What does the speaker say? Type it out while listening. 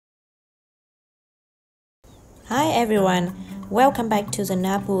Hi everyone, welcome back to the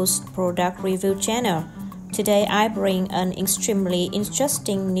Napu's product review channel. Today I bring an extremely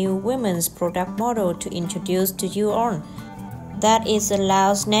interesting new women's product model to introduce to you all. That is the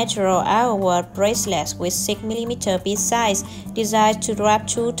Laos Natural Agarwood bracelet with 6mm bead size, designed to wrap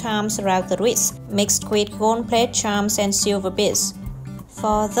 2 times around the wrist, mixed with gold plate charms and silver beads.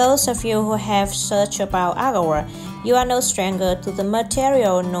 For those of you who have searched about agarwood, you are no stranger to the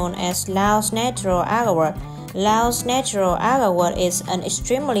material known as Laos Natural Agarwood. Laos Natural Agarwood is an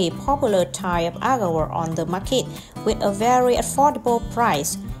extremely popular type of agarwood on the market with a very affordable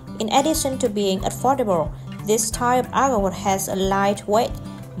price. In addition to being affordable, this type of agarwood has a lightweight,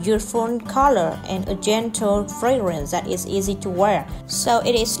 youthful color and a gentle fragrance that is easy to wear, so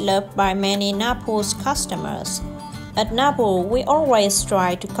it is loved by many Napu's customers. At Napu, we always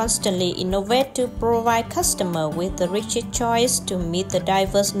strive to constantly innovate to provide customers with the richest choice to meet the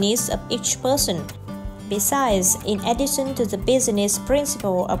diverse needs of each person. Besides, in addition to the business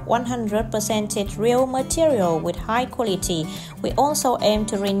principle of 100% real material with high quality, we also aim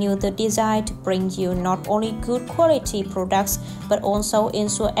to renew the design to bring you not only good quality products but also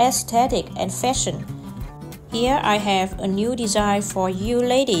ensure aesthetic and fashion. Here I have a new design for you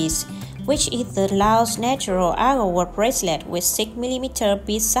ladies, which is the Laos Natural Agarwood bracelet with 6mm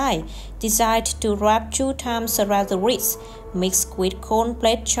bead size, designed to wrap 2 times around the wrist, mixed with gold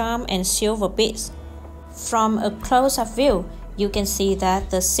plate charm and silver beads. From a close-up view, you can see that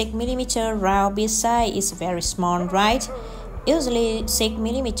the 6mm round bead size is very small, right? Usually,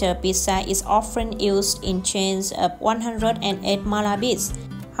 6mm bead size is often used in chains of 108 mala beads.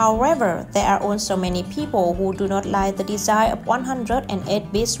 However, there are also many people who do not like the design of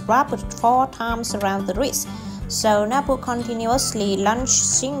 108 beads wrapped 4 times around the wrist. So Napu continuously launched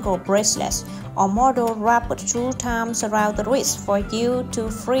single bracelets or model wrapped 2 times around the wrist for you to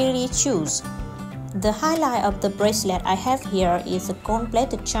freely choose. The highlight of the bracelet I have here is a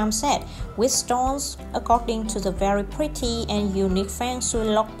gold-plated charm set with stones according to the very pretty and unique Feng Shui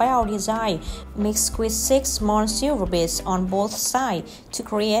lock bell design, mixed with 6 small silver beads on both sides to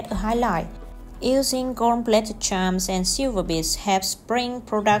create a highlight. Using gold-plated charms and silver beads helps bring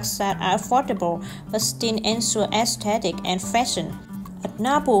products that are affordable but still ensure aesthetic and fashion. At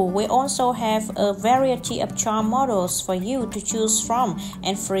Napu, we also have a variety of charm models for you to choose from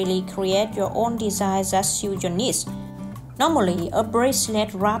and freely create your own designs that suit your needs. Normally, a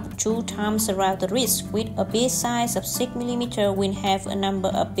bracelet wrapped 2 times around the wrist with a bead size of 6mm will have a number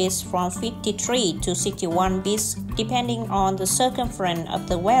of beads from 53 to 61 beads depending on the circumference of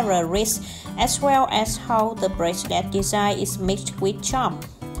the wearer's wrist as well as how the bracelet design is mixed with charm.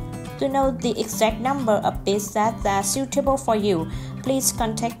 To know the exact number of beads that are suitable for you, please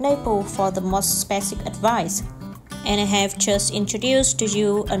contact Napu for the most specific advice. And I have just introduced to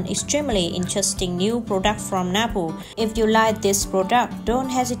you an extremely interesting new product from Napu. If you like this product, don't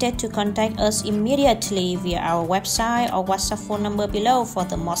hesitate to contact us immediately via our website or WhatsApp phone number below for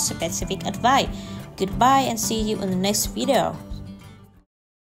the most specific advice. Goodbye and see you in the next video.